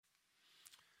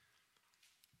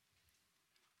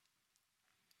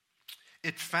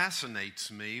It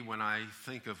fascinates me when I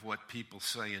think of what people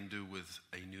say and do with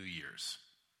a New Year's.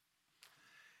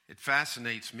 It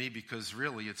fascinates me because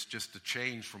really it's just a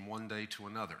change from one day to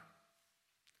another.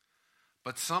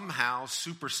 But somehow,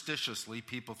 superstitiously,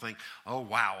 people think, oh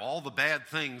wow, all the bad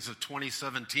things of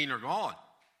 2017 are gone.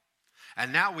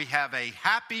 And now we have a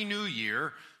happy new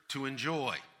year to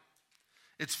enjoy.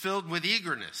 It's filled with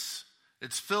eagerness.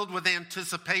 It's filled with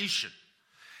anticipation.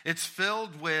 It's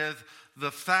filled with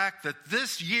the fact that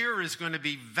this year is going to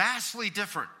be vastly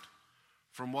different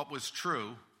from what was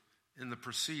true in the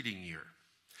preceding year.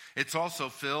 It's also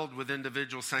filled with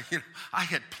individuals saying, I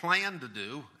had planned to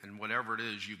do, and whatever it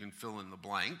is, you can fill in the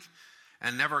blank,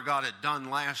 and never got it done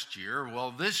last year.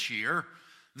 Well, this year,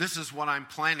 this is what I'm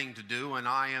planning to do, and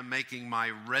I am making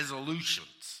my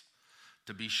resolutions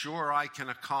to be sure I can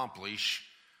accomplish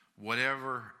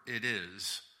whatever it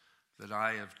is that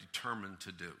I have determined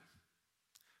to do.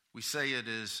 We say it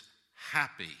is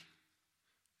Happy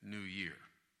New Year.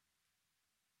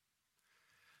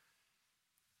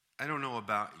 I don't know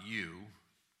about you,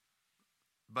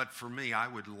 but for me, I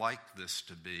would like this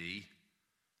to be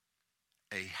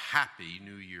a happy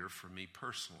new year for me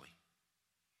personally.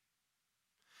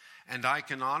 And I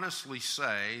can honestly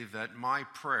say that my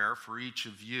prayer for each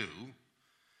of you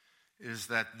is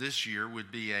that this year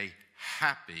would be a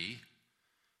happy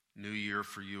new year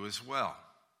for you as well.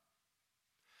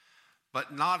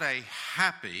 But not a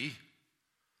happy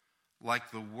like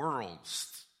the world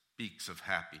speaks of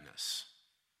happiness.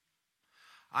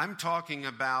 I'm talking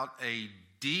about a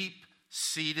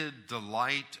deep-seated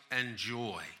delight and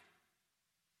joy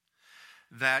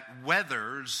that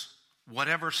weathers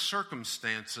whatever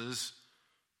circumstances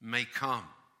may come,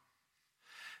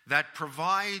 that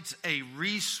provides a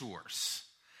resource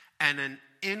and an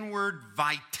inward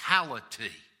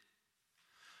vitality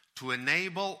to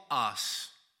enable us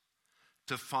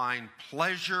to find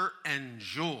pleasure and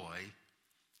joy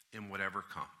in whatever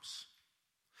comes.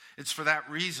 It's for that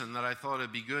reason that I thought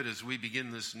it'd be good as we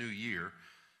begin this new year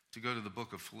to go to the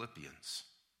book of Philippians.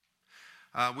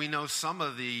 We know some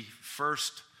of the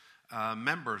first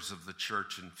members of the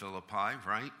church in Philippi,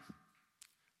 right?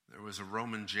 There was a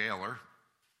Roman jailer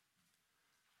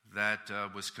that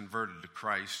was converted to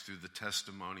Christ through the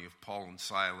testimony of Paul and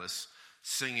Silas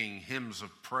singing hymns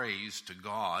of praise to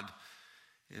God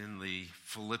in the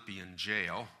Philippian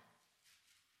jail.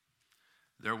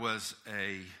 There was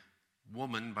a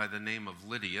woman by the name of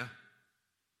Lydia,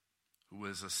 who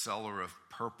was a seller of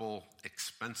purple,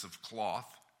 expensive cloth,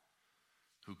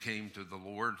 who came to the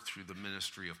Lord through the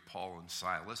ministry of Paul and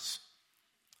Silas,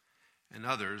 and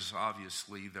others,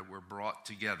 obviously, that were brought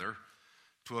together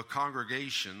to a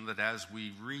congregation that, as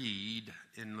we read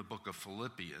in the book of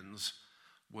Philippians,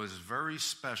 was very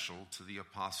special to the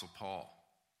Apostle Paul.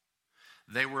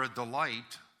 They were a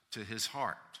delight to his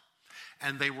heart.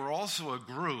 And they were also a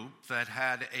group that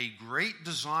had a great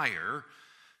desire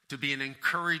to be an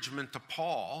encouragement to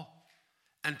Paul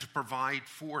and to provide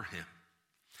for him.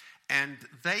 And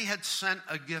they had sent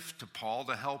a gift to Paul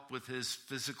to help with his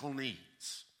physical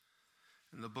needs.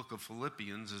 And the book of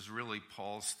Philippians is really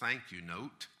Paul's thank you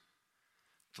note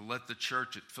to let the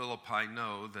church at Philippi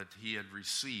know that he had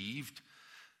received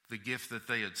the gift that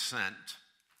they had sent,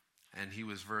 and he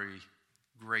was very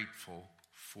grateful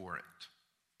for it.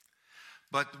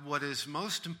 But what is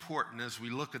most important as we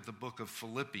look at the book of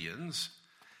Philippians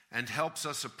and helps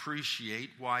us appreciate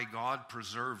why God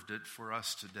preserved it for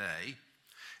us today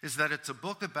is that it's a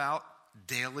book about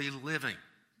daily living.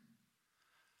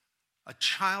 A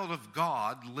child of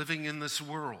God living in this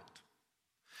world.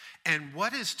 And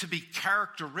what is to be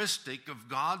characteristic of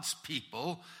God's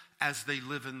people as they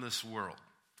live in this world?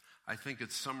 I think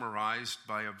it's summarized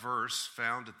by a verse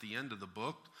found at the end of the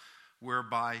book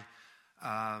whereby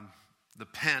the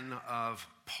pen of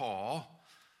Paul,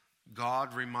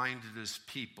 God reminded his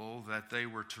people that they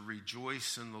were to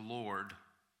rejoice in the Lord.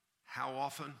 How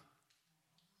often?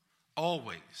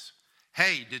 Always.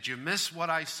 Hey, did you miss what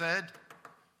I said?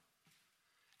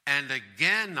 And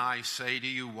again I say to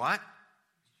you what?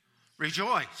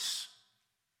 Rejoice.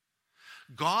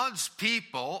 God's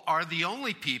people are the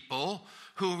only people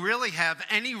who really have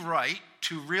any right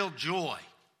to real joy.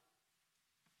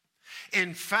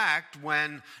 In fact,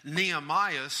 when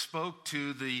Nehemiah spoke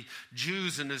to the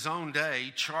Jews in his own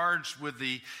day, charged with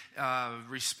the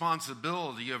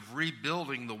responsibility of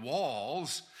rebuilding the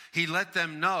walls, he let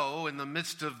them know in the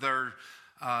midst of their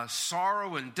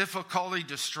sorrow and difficulty,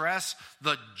 distress,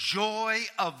 the joy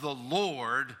of the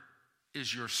Lord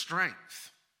is your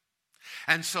strength.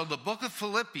 And so the book of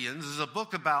Philippians is a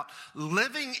book about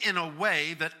living in a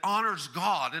way that honors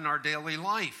God in our daily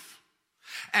life.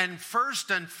 And first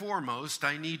and foremost,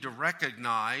 I need to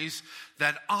recognize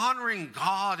that honoring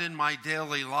God in my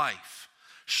daily life,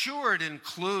 sure, it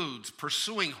includes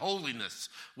pursuing holiness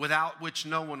without which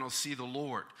no one will see the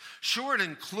Lord. Sure, it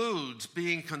includes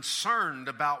being concerned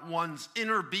about one's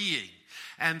inner being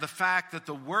and the fact that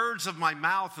the words of my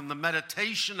mouth and the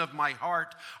meditation of my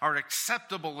heart are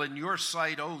acceptable in your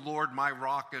sight, O Lord, my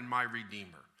rock and my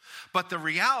redeemer. But the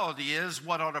reality is,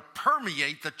 what ought to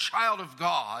permeate the child of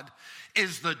God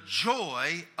is the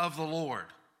joy of the Lord.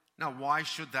 Now, why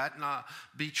should that not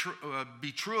be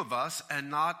true of us and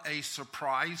not a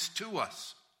surprise to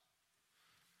us?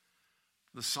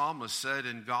 The psalmist said,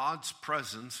 in God's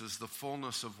presence is the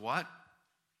fullness of what?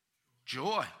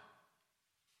 Joy.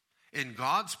 In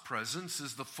God's presence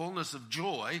is the fullness of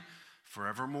joy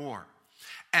forevermore.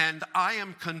 And I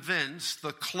am convinced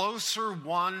the closer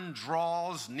one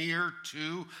draws near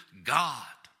to God,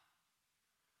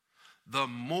 the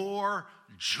more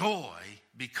joy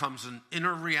becomes an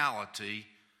inner reality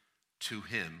to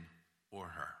him or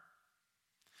her.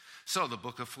 So the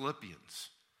book of Philippians,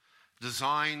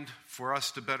 designed for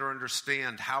us to better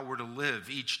understand how we're to live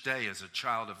each day as a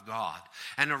child of God,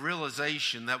 and a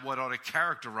realization that what ought to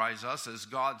characterize us as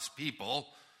God's people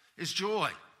is joy.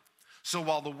 So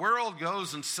while the world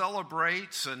goes and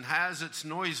celebrates and has its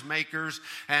noisemakers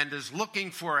and is looking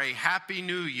for a happy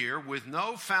new year with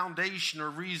no foundation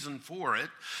or reason for it,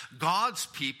 God's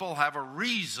people have a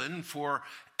reason for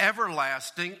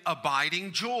everlasting,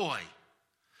 abiding joy.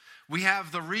 We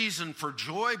have the reason for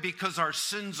joy because our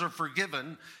sins are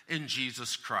forgiven in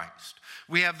Jesus Christ.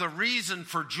 We have the reason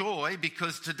for joy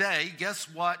because today,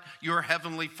 guess what your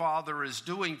heavenly Father is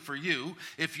doing for you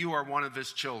if you are one of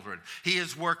his children? He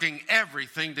is working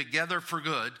everything together for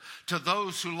good to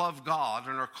those who love God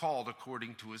and are called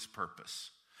according to his purpose.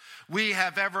 We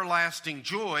have everlasting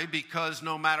joy because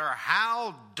no matter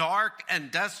how dark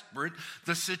and desperate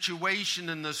the situation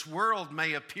in this world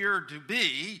may appear to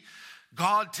be,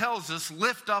 God tells us,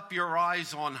 lift up your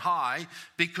eyes on high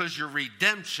because your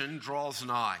redemption draws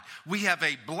nigh. We have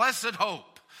a blessed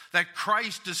hope that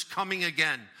Christ is coming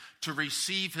again to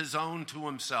receive his own to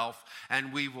himself,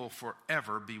 and we will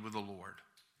forever be with the Lord.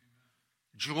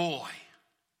 Joy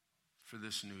for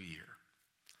this new year.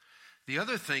 The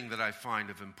other thing that I find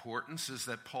of importance is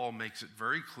that Paul makes it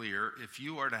very clear, if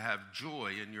you are to have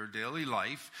joy in your daily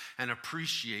life and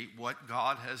appreciate what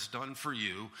God has done for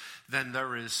you, then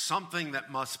there is something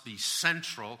that must be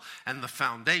central and the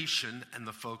foundation and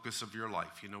the focus of your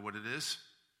life. You know what it is?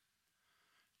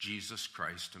 Jesus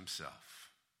Christ himself.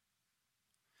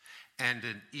 And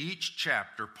in each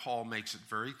chapter, Paul makes it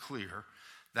very clear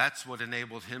that's what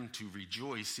enabled him to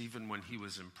rejoice even when he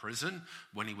was in prison,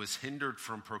 when he was hindered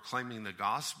from proclaiming the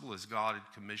gospel as God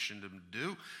had commissioned him to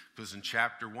do. Because in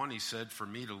chapter 1 he said, for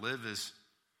me to live is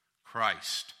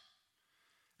Christ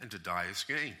and to die is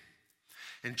gain.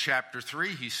 In chapter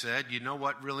 3 he said, you know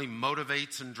what really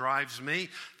motivates and drives me?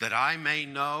 That I may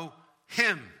know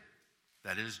him,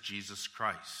 that is Jesus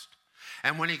Christ.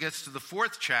 And when he gets to the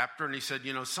 4th chapter and he said,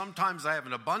 you know, sometimes I have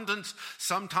an abundance,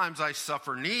 sometimes I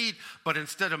suffer need, but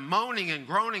instead of moaning and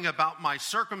groaning about my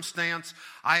circumstance,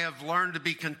 I have learned to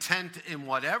be content in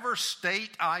whatever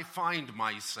state I find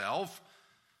myself,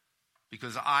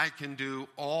 because I can do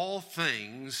all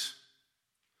things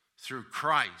through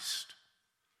Christ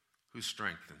who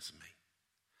strengthens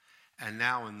me. And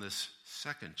now in this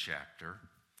 2nd chapter,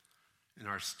 in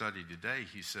our study today,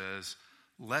 he says,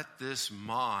 let this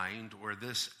mind or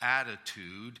this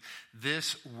attitude,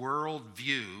 this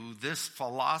worldview, this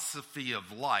philosophy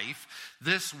of life,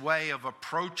 this way of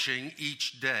approaching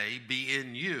each day be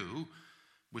in you,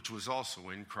 which was also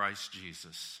in Christ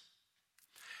Jesus.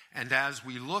 And as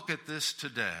we look at this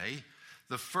today,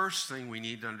 the first thing we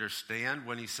need to understand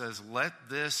when he says, let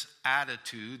this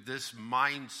attitude, this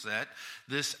mindset,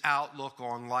 this outlook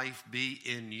on life be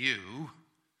in you,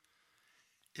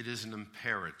 it is an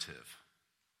imperative.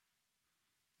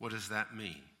 What does that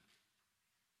mean?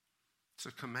 It's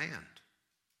a command.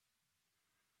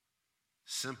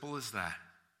 Simple as that.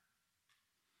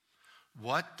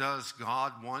 What does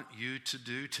God want you to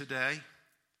do today?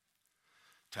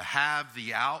 To have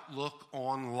the outlook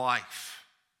on life,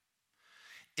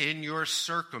 in your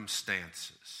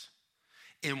circumstances,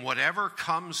 in whatever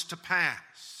comes to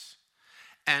pass,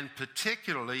 and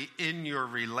particularly in your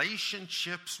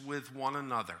relationships with one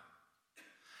another.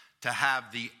 To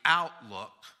have the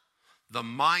outlook, the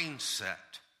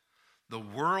mindset, the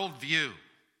worldview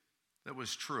that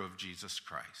was true of Jesus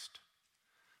Christ.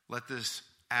 Let this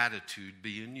attitude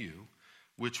be in you,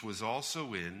 which was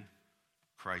also in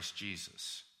Christ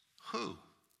Jesus, who,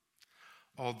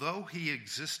 although he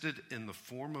existed in the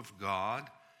form of God,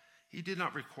 He did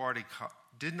not regard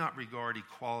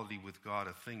equality with God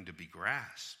a thing to be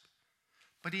grasped,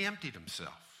 but he emptied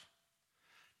himself,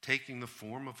 taking the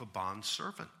form of a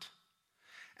bondservant,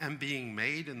 and being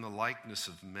made in the likeness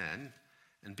of men,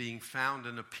 and being found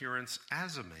in appearance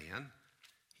as a man,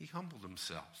 he humbled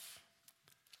himself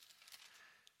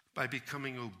by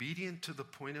becoming obedient to the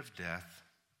point of death,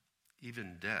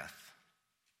 even death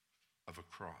of a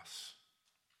cross.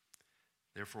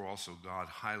 Therefore also God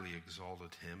highly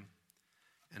exalted him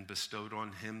and bestowed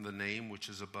on him the name which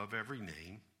is above every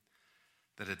name,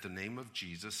 that at the name of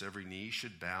Jesus every knee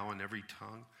should bow and every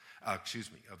tongue,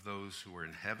 of those who are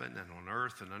in heaven and on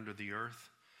earth and under the earth,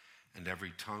 and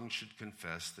every tongue should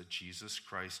confess that Jesus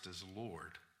Christ is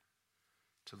Lord,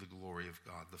 to the glory of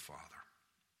God the Father.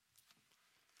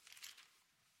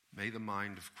 May the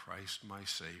mind of Christ, my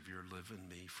Savior, live in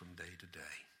me from day to day.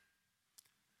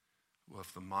 Well,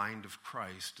 if the mind of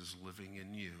Christ is living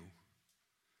in you,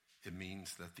 it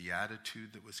means that the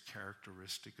attitude that was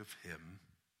characteristic of him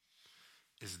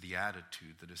is the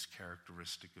attitude that is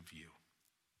characteristic of you.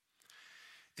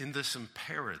 In this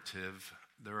imperative,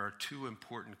 there are two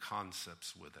important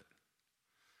concepts with it.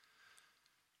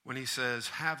 When he says,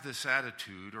 have this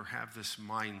attitude or have this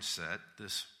mindset,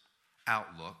 this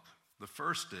outlook, the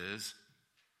first is,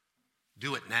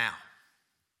 do it now.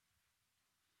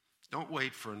 Don't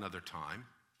wait for another time.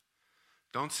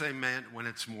 Don't say, man, when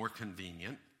it's more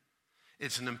convenient.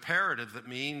 It's an imperative that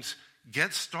means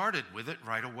get started with it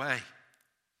right away.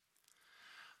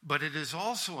 But it is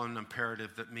also an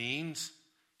imperative that means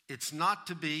it's not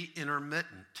to be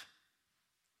intermittent.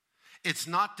 It's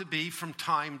not to be from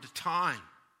time to time.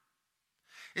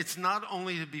 It's not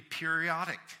only to be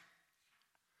periodic.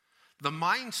 The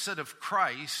mindset of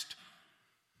Christ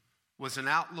was an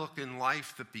outlook in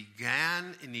life that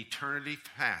began in eternity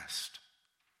past,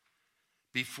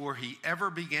 before he ever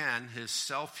began his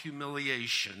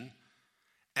self-humiliation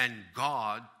and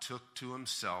God took to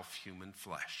himself human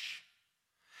flesh.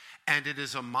 And it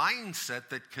is a mindset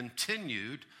that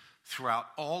continued throughout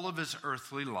all of his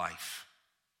earthly life.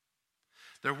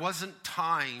 There wasn't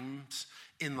times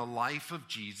in the life of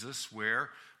Jesus where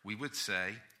we would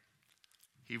say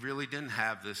he really didn't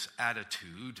have this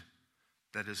attitude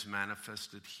that is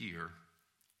manifested here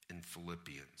in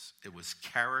Philippians. It was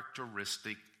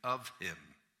characteristic of him.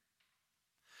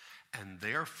 And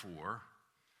therefore,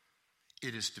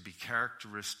 it is to be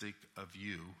characteristic of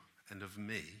you and of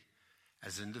me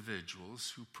as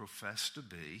individuals who profess to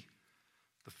be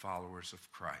the followers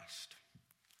of Christ.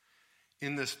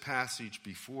 In this passage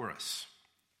before us,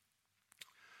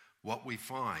 what we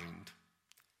find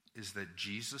is that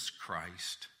Jesus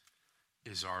Christ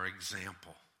is our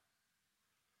example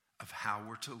of how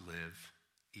we're to live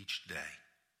each day.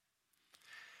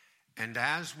 And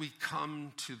as we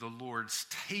come to the Lord's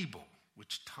table,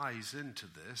 which ties into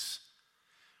this,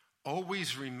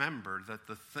 always remember that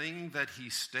the thing that he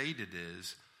stated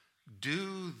is,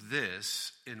 do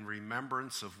this in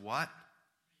remembrance of what?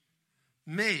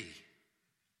 Me.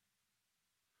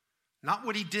 Not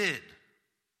what he did,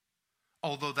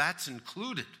 although that's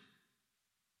included.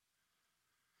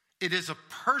 It is a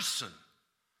person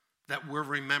that we're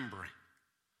remembering.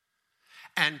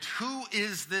 And who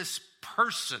is this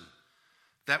person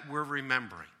that we're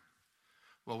remembering?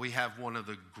 Well, we have one of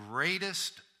the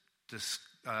greatest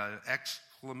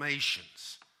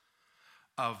exclamations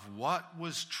of what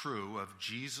was true of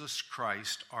Jesus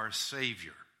Christ, our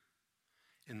Savior,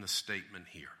 in the statement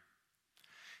here.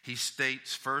 He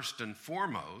states first and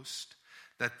foremost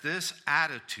that this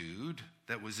attitude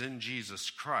that was in Jesus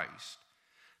Christ,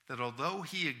 that although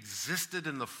he existed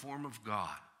in the form of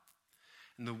God,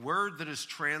 and the word that is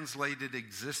translated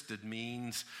existed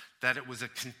means that it was a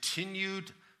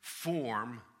continued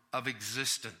form of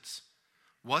existence.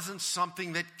 Wasn't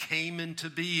something that came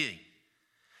into being.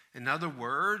 In other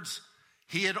words,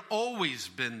 he had always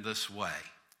been this way.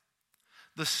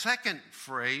 The second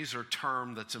phrase or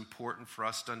term that's important for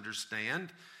us to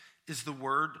understand is the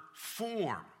word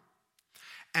form.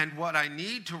 And what I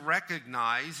need to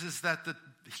recognize is that the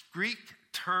Greek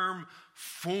term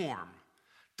form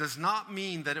does not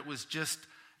mean that it was just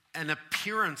an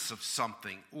appearance of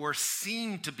something or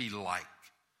seemed to be like.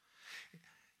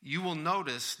 You will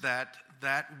notice that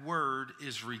that word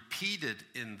is repeated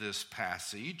in this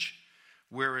passage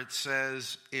where it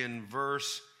says in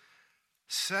verse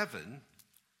 7,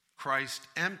 Christ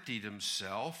emptied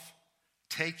himself,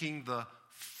 taking the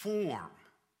form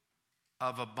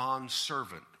of a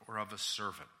bondservant or of a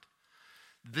servant.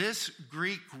 This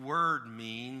Greek word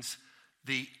means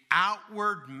the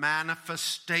outward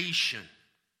manifestation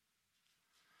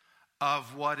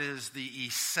of what is the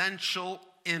essential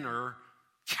inner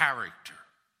character.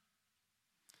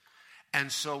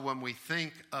 And so when we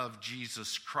think of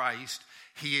Jesus Christ,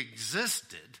 he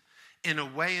existed in a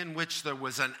way in which there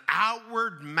was an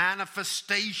outward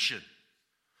manifestation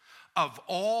of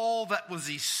all that was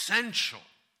essential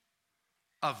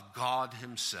of God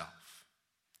himself.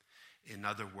 In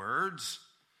other words,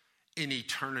 in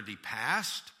eternity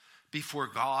past, before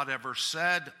God ever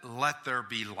said, "Let there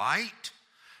be light,"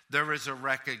 there is a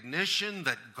recognition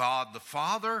that God the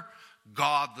Father,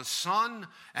 God the Son,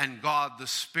 and God the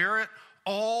Spirit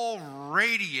all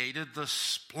radiated the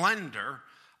splendor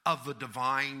of the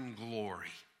divine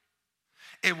glory.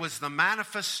 It was the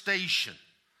manifestation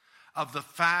of the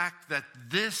fact that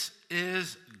this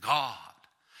is God,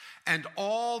 and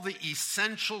all the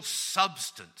essential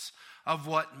substance of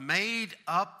what made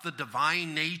up the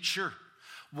divine nature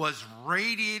was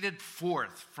radiated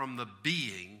forth from the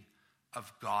being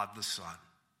of God the Son.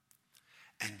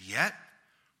 And yet,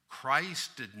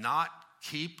 Christ did not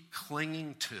keep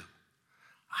clinging to,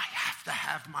 "I have to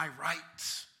have my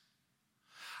rights.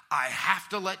 I have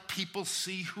to let people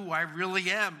see who I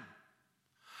really am.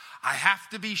 I have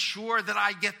to be sure that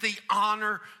I get the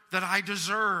honor that I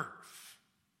deserve."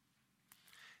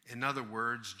 In other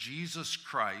words, Jesus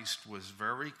Christ was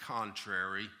very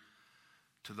contrary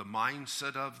to the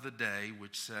mindset of the day,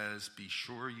 which says, be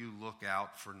sure you look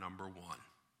out for number one.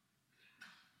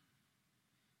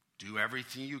 Do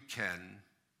everything you can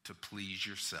to please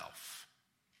yourself.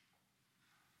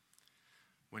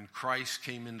 When Christ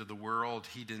came into the world,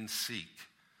 he didn't seek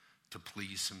to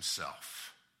please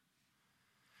himself.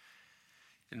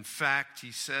 In fact,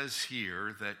 he says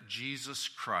here that Jesus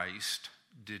Christ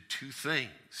did two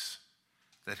things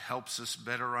that helps us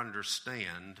better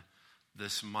understand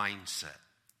this mindset.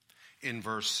 In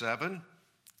verse 7,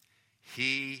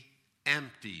 he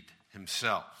emptied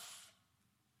himself.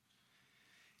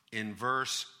 In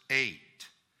verse 8,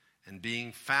 and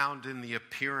being found in the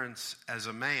appearance as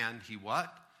a man, he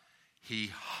what? He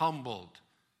humbled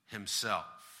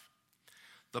himself.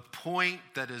 The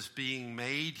point that is being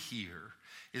made here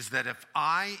is that if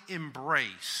I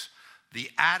embrace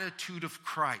the attitude of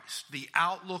Christ, the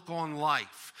outlook on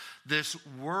life, this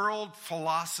world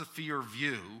philosophy or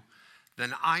view,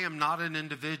 then I am not an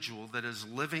individual that is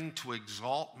living to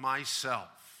exalt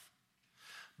myself,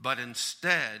 but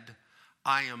instead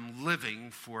I am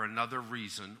living for another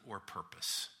reason or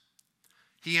purpose.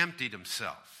 He emptied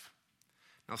himself.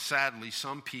 Now, sadly,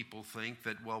 some people think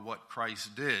that, well, what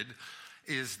Christ did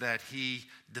is that he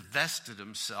divested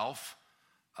himself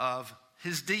of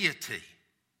his deity.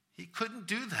 He couldn't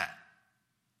do that.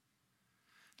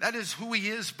 That is who he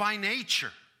is by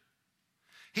nature.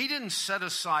 He didn't set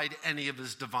aside any of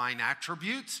his divine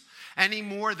attributes any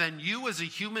more than you as a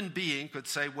human being could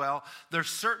say, well, there's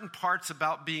certain parts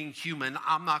about being human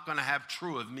I'm not going to have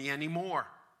true of me anymore.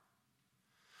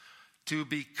 To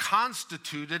be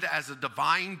constituted as a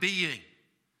divine being,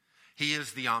 he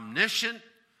is the omniscient,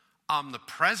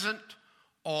 omnipresent,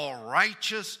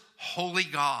 all-righteous, holy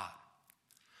God.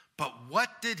 But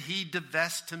what did he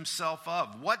divest himself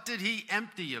of? What did he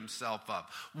empty himself of?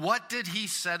 What did he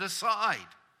set aside?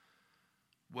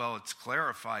 Well, it's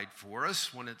clarified for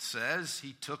us when it says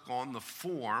he took on the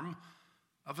form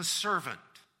of a servant.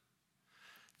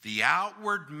 The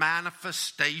outward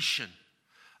manifestation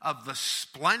of the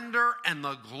splendor and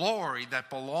the glory that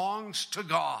belongs to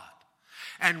God,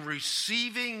 and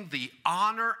receiving the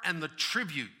honor and the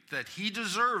tribute that he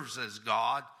deserves as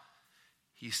God,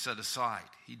 he set aside.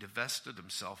 He divested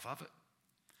himself of it.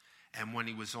 And when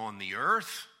he was on the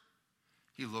earth,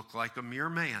 he looked like a mere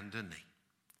man, didn't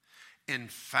he? In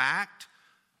fact,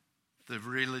 the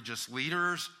religious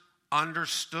leaders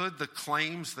understood the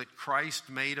claims that Christ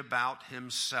made about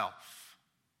himself.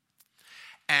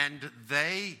 And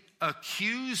they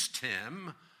accused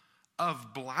him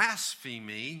of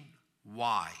blasphemy.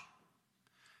 Why?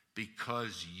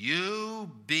 Because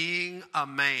you, being a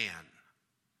man,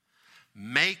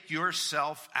 make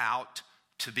yourself out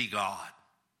to be God.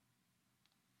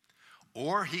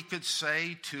 Or he could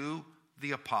say to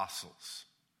the apostles,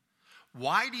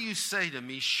 why do you say to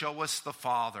me, show us the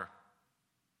Father?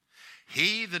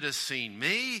 He that has seen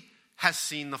me has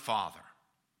seen the Father.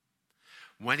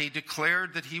 When he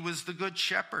declared that he was the good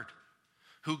shepherd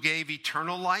who gave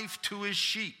eternal life to his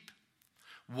sheep,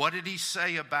 what did he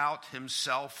say about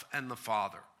himself and the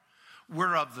Father?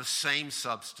 We're of the same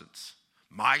substance.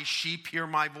 My sheep hear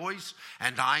my voice,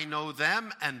 and I know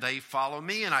them, and they follow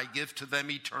me, and I give to them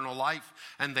eternal life,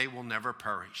 and they will never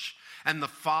perish. And the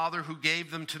Father who gave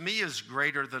them to me is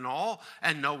greater than all,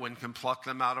 and no one can pluck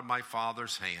them out of my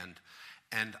Father's hand.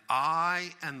 And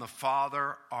I and the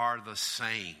Father are the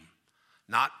same.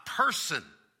 Not person,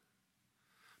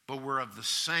 but were of the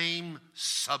same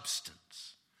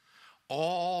substance.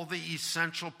 All the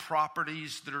essential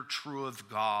properties that are true of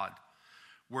God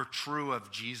were true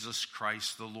of Jesus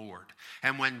Christ the Lord.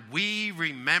 And when we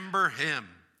remember him,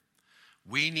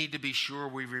 we need to be sure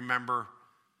we remember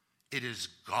it is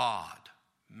God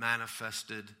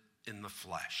manifested in the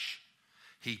flesh.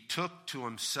 He took to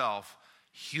himself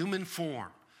human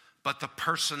form, but the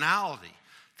personality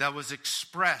that was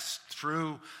expressed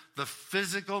through the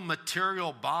physical,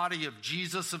 material body of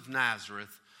Jesus of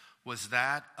Nazareth was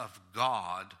that of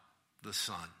God the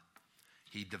Son.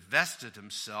 He divested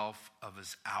himself of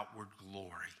his outward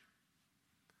glory.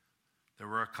 There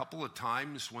were a couple of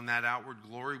times when that outward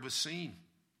glory was seen.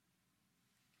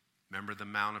 Remember the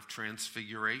Mount of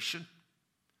Transfiguration?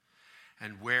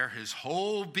 And where his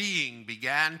whole being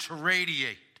began to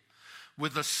radiate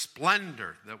with the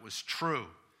splendor that was true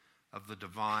of the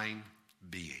divine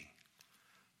being.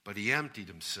 But he emptied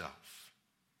himself.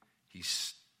 He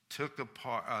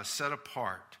set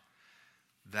apart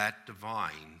that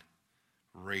divine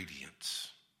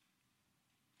radiance,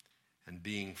 and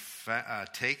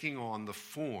taking on the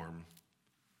form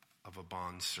of a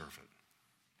bondservant.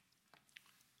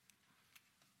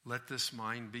 Let this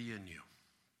mind be in you.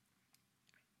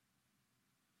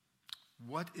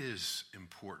 What is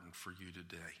important for you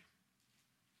today?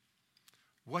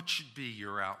 What should be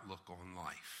your outlook on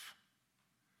life?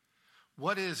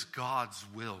 What is God's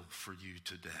will for you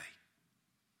today?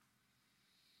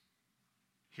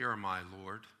 Here am I,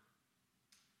 Lord.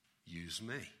 Use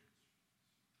me.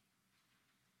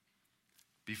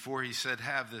 Before he said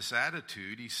have this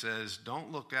attitude, he says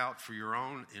don't look out for your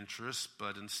own interests,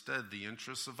 but instead the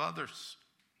interests of others.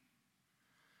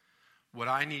 What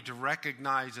I need to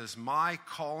recognize as my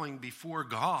calling before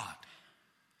God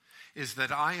is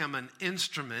that I am an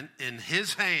instrument in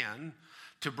his hand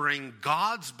to bring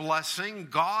God's blessing,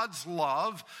 God's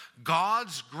love,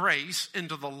 God's grace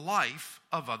into the lives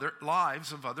of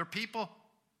other people.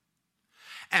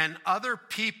 And other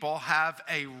people have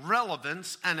a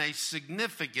relevance and a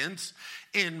significance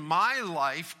in my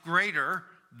life greater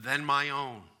than my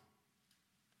own.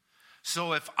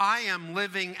 So if I am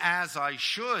living as I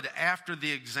should after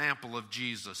the example of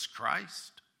Jesus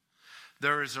Christ,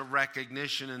 there is a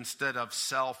recognition instead of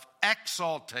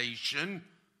self-exaltation.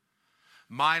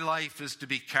 My life is to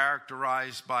be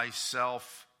characterized by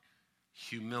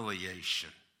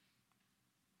self-humiliation.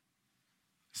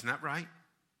 Isn't that right?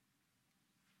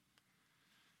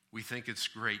 We think it's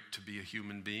great to be a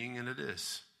human being, and it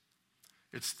is.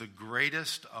 It's the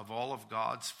greatest of all of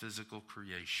God's physical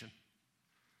creation.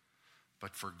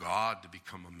 But for God to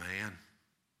become a man,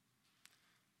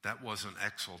 that wasn't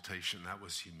exaltation, that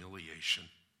was humiliation.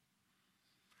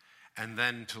 And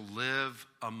then to live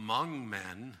among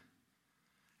men,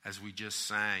 as we just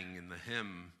sang in the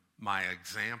hymn, my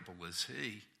example is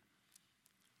he.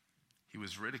 He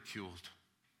was ridiculed.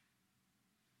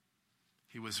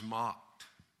 He was mocked.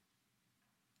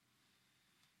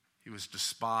 He was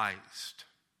despised.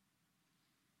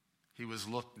 He was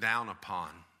looked down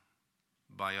upon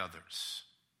by others.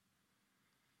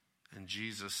 And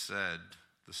Jesus said,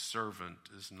 the servant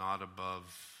is not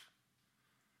above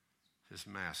his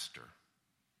master.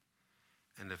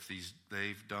 And if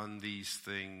they've done these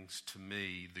things to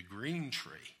me, the green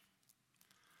tree,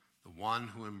 the one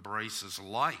who embraces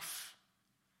life,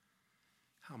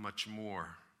 how much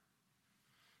more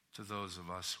to those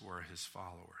of us who are his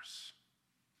followers?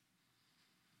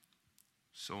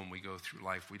 So when we go through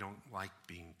life, we don't like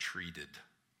being treated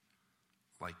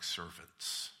like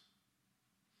servants.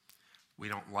 We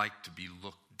don't like to be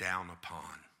looked down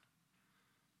upon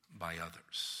by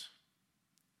others.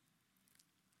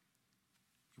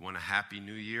 You want a happy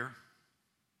new year?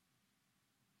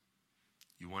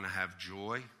 You want to have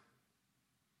joy?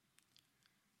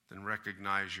 Then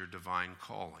recognize your divine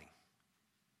calling.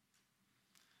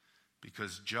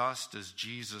 Because just as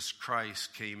Jesus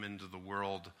Christ came into the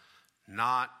world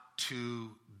not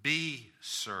to be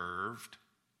served,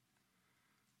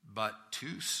 but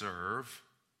to serve,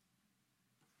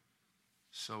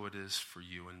 so it is for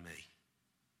you and me.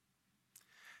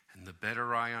 And the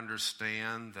better I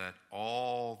understand that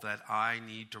all that I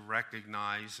need to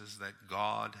recognize is that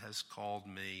God has called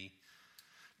me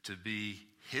to be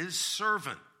his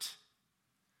servant,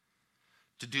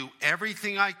 to do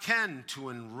everything I can to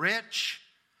enrich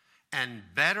and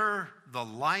better the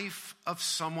life of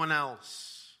someone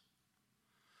else,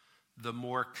 the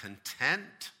more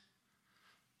content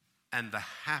and the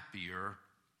happier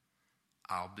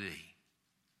I'll be.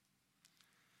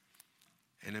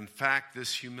 And in fact,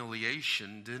 this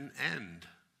humiliation didn't end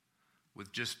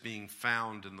with just being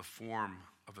found in the form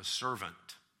of a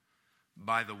servant,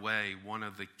 By the way, one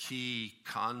of the key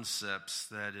concepts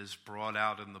that is brought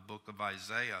out in the book of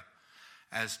Isaiah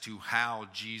as to how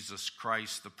Jesus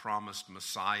Christ, the promised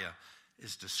Messiah,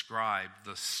 is described,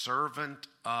 the servant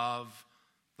of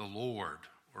the Lord,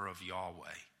 or of Yahweh.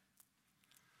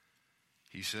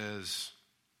 He says,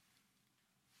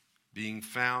 being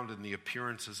found in the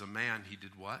appearance as a man, he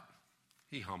did what?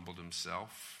 He humbled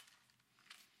himself.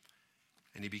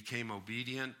 And he became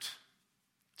obedient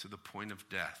to the point of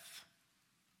death.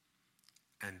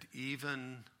 And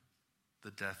even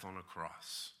the death on a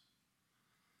cross.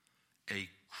 A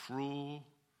cruel,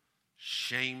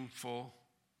 shameful,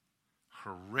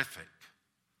 horrific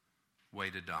way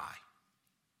to die.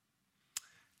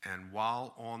 And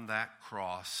while on that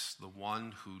cross, the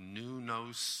one who knew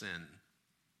no sin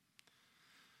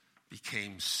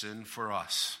became sin for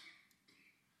us,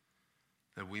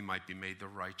 that we might be made the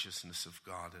righteousness of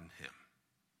God in him.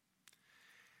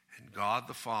 And God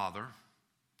the Father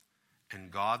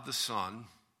and God the Son,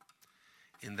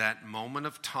 in that moment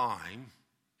of time,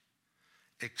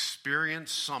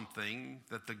 experienced something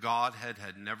that the Godhead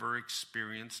had never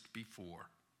experienced before.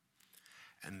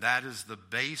 And that is the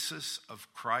basis of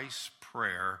Christ's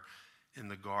prayer in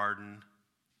the Garden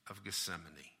of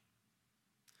Gethsemane.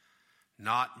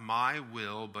 Not my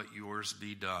will, but yours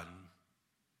be done.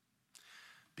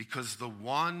 Because the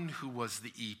one who was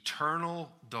the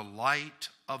eternal delight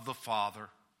of the Father,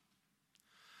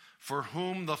 for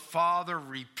whom the Father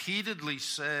repeatedly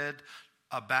said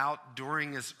about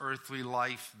during his earthly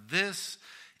life, this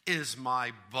is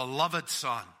my beloved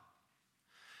Son.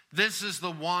 This is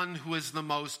the one who is the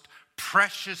most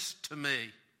precious to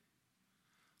me.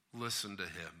 Listen to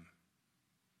him.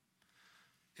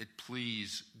 It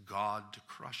pleased God to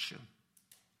crush him,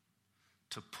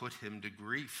 to put him to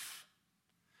grief.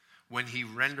 When he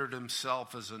rendered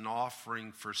himself as an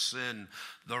offering for sin,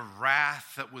 the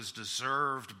wrath that was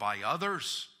deserved by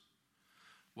others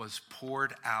was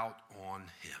poured out on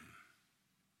him.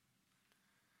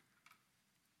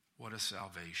 What a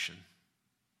salvation.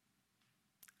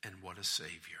 And what a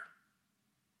Savior.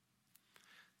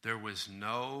 There was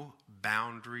no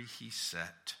boundary he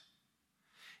set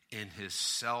in his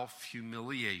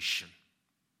self-humiliation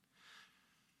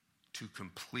to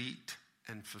complete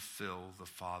and fulfill the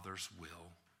Father's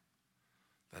will,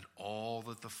 that all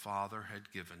that the Father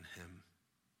had given him,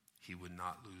 he would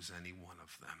not lose any one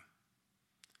of them.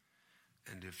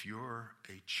 And if you're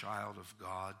a child of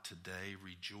God today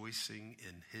rejoicing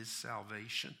in his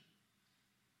salvation,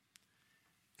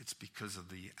 it's because of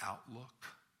the outlook,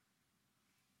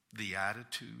 the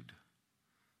attitude,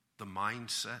 the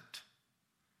mindset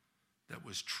that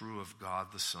was true of God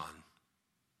the Son,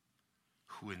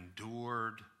 who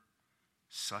endured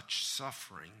such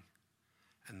suffering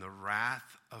and the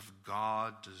wrath of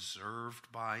God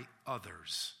deserved by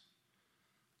others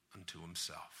unto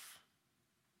himself.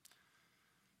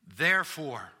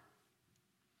 Therefore,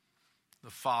 the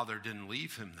Father didn't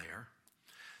leave him there.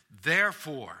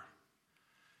 Therefore,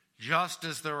 just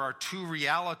as there are two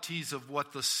realities of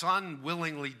what the Son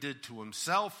willingly did to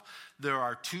himself, there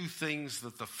are two things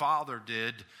that the Father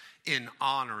did in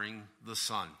honoring the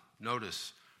Son.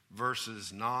 Notice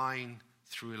verses 9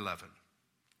 through 11.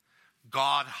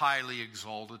 God highly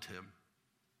exalted him.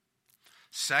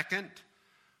 Second,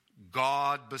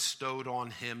 God bestowed on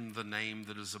him the name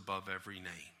that is above every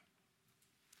name.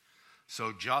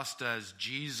 So just as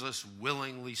Jesus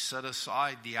willingly set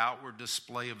aside the outward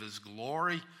display of his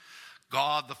glory,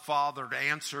 God the Father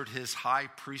answered his high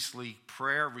priestly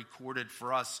prayer recorded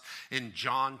for us in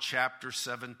John chapter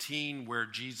 17, where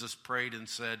Jesus prayed and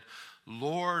said,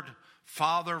 Lord,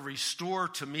 Father, restore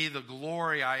to me the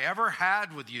glory I ever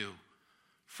had with you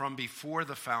from before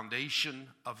the foundation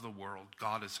of the world.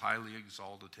 God has highly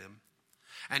exalted him,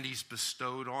 and he's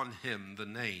bestowed on him the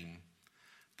name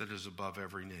that is above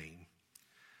every name.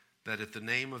 That at the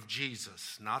name of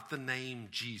Jesus, not the name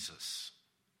Jesus,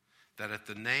 that at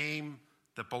the name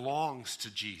that belongs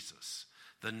to Jesus,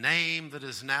 the name that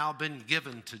has now been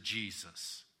given to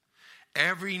Jesus,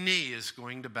 every knee is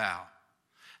going to bow.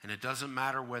 And it doesn't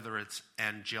matter whether it's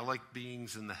angelic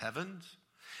beings in the heavens.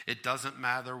 It doesn't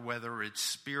matter whether it's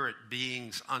spirit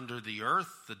beings under the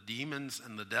earth, the demons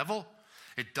and the devil.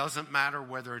 It doesn't matter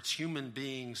whether it's human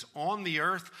beings on the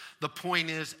earth. The point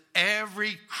is,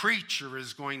 every creature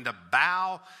is going to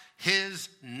bow his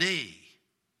knee.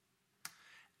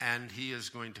 And he is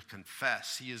going to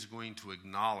confess, he is going to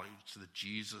acknowledge that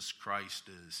Jesus Christ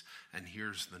is, and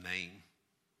here's the name,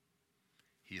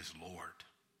 he is Lord,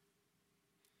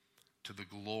 to the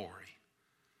glory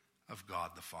of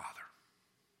God the Father.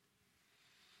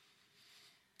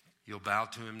 You'll bow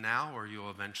to him now, or you'll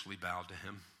eventually bow to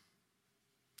him.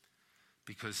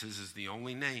 because his is the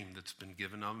only name that's been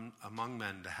given among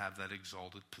men to have that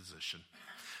exalted position.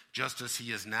 Just as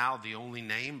he is now the only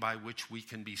name by which we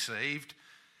can be saved,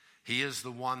 he is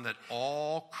the one that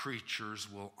all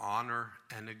creatures will honor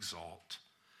and exalt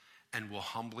and will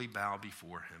humbly bow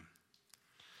before him.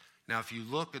 Now, if you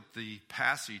look at the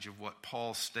passage of what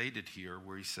Paul stated here,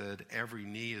 where he said every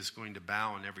knee is going to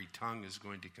bow and every tongue is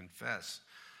going to confess,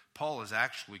 Paul is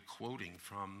actually quoting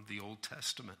from the Old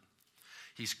Testament.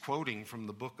 He's quoting from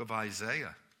the book of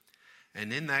Isaiah.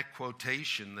 And in that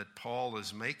quotation that Paul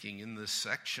is making in this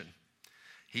section,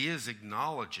 he is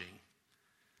acknowledging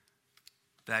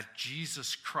that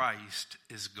Jesus Christ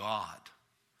is God.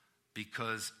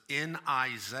 Because in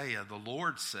Isaiah, the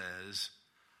Lord says,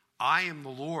 I am the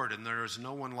Lord and there is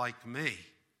no one like me.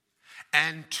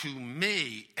 And to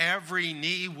me, every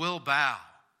knee will bow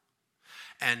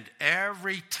and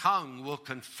every tongue will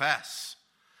confess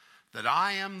that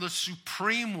I am the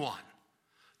supreme one,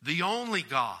 the only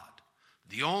God,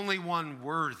 the only one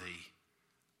worthy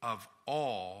of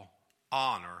all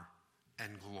honor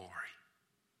and glory.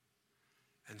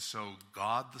 And so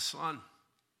God the Son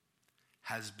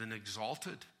has been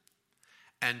exalted,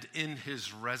 and in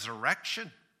his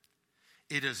resurrection,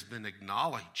 it has been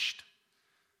acknowledged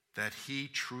that he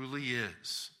truly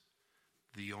is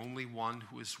the only one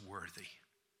who is worthy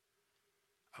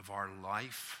of our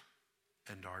life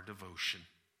and our devotion.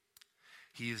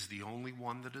 He is the only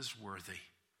one that is worthy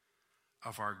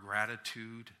of our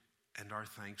gratitude and our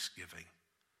thanksgiving,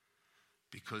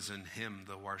 because in him,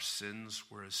 though our sins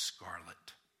were as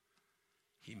scarlet,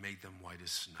 he made them white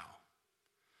as snow.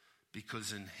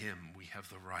 Because in him we have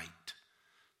the right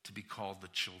to be called the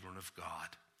children of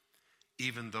God.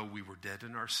 Even though we were dead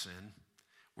in our sin,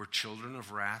 we're children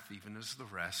of wrath even as the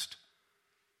rest.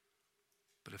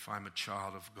 But if I'm a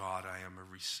child of God, I am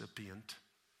a recipient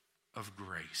of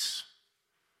grace,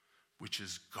 which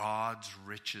is God's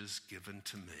riches given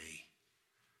to me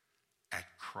at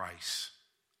Christ's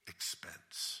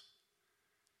expense.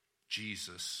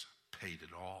 Jesus paid it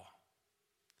all,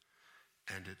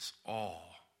 and it's all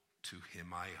to him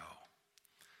I owe.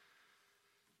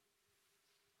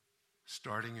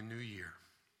 Starting a new year,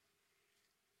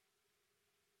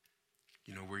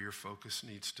 you know where your focus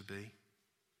needs to be?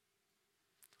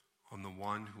 On the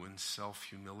one who in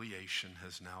self-humiliation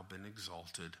has now been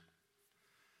exalted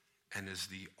and is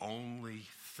the only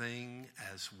thing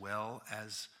as well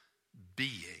as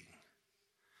being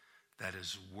that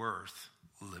is worth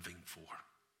living for.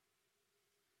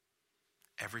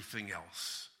 Everything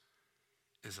else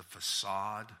is a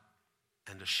facade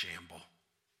and a shamble.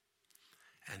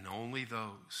 And only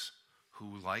those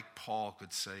who, like Paul,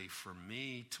 could say, for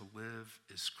me to live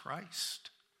is Christ,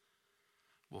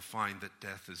 will find that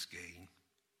death is gain.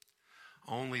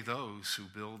 Only those who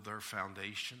build their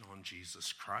foundation on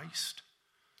Jesus Christ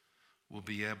will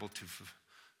be able to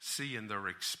see in their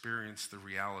experience the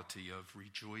reality of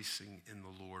rejoicing in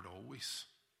the Lord always.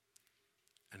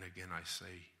 And again, I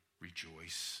say,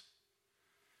 rejoice.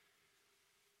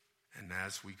 And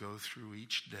as we go through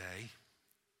each day,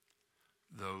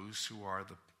 those who are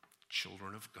the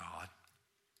children of God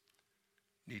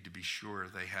need to be sure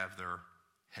they have their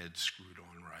head screwed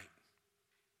on right.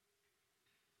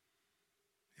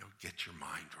 You know, get your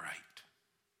mind right.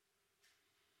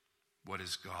 What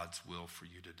is God's will for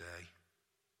you today?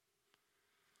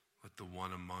 Let the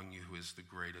one among you who is the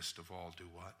greatest of all do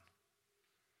what?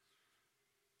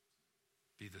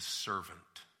 Be the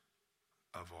servant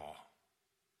of all.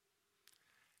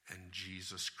 And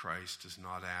Jesus Christ is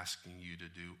not asking you to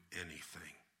do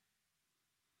anything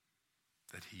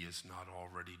that he has not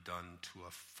already done to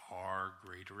a far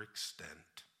greater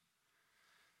extent,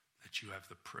 that you have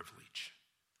the privilege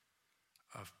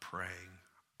of praying,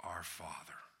 Our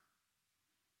Father,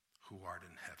 who art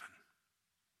in heaven.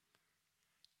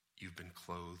 You've been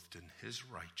clothed in his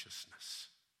righteousness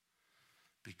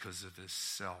because of his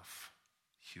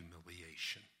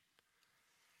self-humiliation,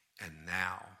 and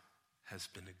now has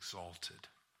been exalted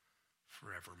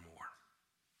forevermore.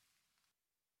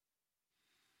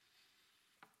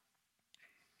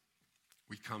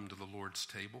 We come to the Lord's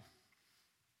table,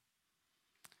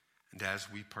 and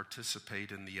as we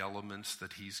participate in the elements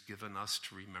that he's given us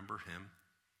to remember him,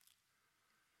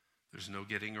 there's no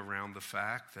getting around the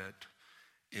fact that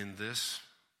in this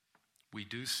we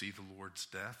do see the Lord's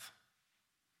death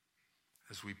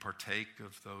as we partake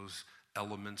of those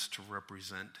elements to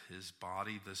represent his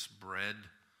body. This bread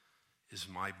is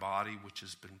my body, which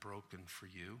has been broken for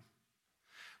you.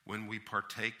 When we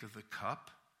partake of the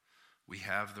cup, we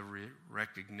have the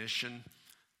recognition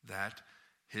that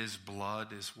his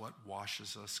blood is what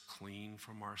washes us clean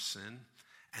from our sin.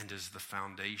 and is the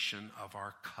foundation of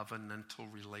our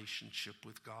covenantal relationship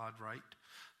with God, right?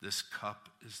 This cup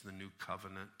is the new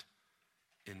covenant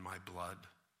in my blood.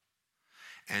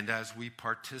 And as we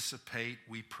participate,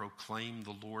 we proclaim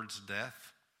the Lord's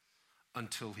death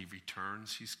until he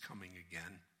returns. He's coming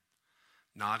again,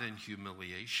 not in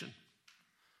humiliation,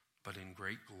 but in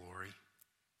great glory.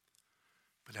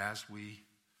 But as we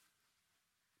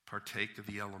partake of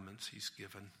the elements he's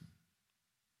given,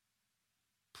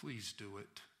 please do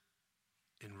it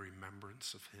in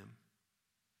remembrance of him.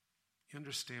 You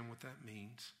understand what that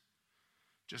means?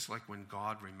 Just like when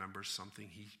God remembers something,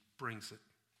 he brings it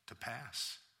to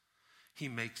pass. He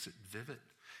makes it vivid.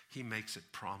 He makes it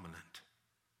prominent.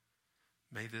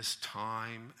 May this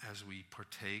time as we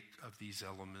partake of these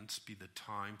elements be the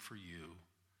time for you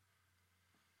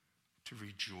to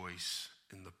rejoice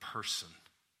in the person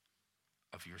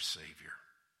of your Savior.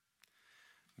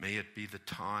 May it be the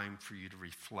time for you to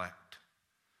reflect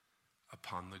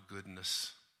upon the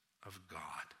goodness of God,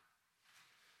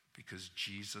 because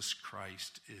Jesus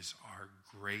Christ is our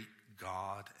great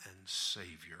God and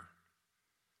Savior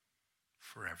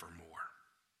forevermore.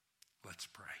 Let's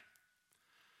pray.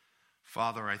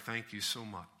 Father, I thank you so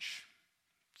much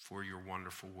for your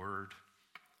wonderful word.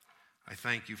 I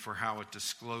thank you for how it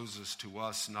discloses to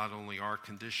us not only our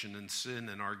condition in sin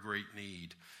and our great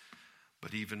need,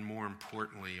 but even more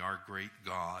importantly, our great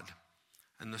God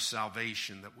and the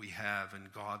salvation that we have in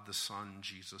God the Son,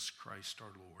 Jesus Christ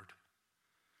our Lord.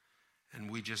 And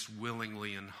we just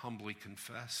willingly and humbly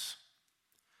confess,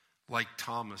 like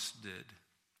Thomas did,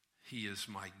 he is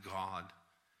my God,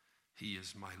 he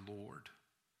is my Lord.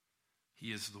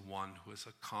 He is the one who has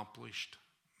accomplished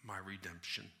my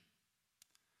redemption.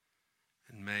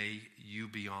 And may you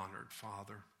be honored,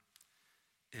 Father,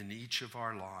 in each of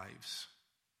our lives.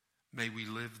 May we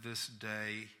live this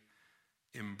day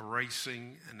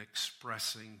embracing and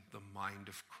expressing the mind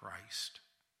of Christ,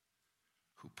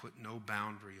 who put no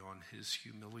boundary on his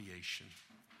humiliation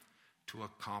to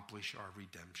accomplish our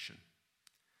redemption.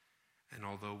 And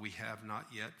although we have not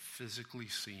yet physically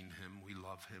seen him, we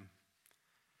love him.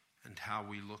 And how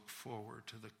we look forward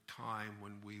to the time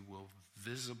when we will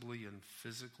visibly and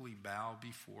physically bow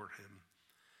before him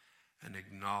and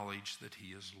acknowledge that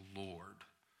he is Lord,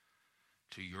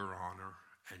 to your honor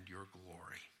and your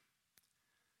glory.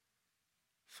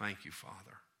 Thank you,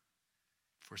 Father,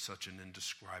 for such an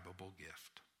indescribable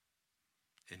gift.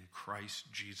 In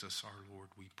Christ Jesus our Lord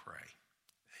we pray.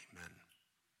 Amen.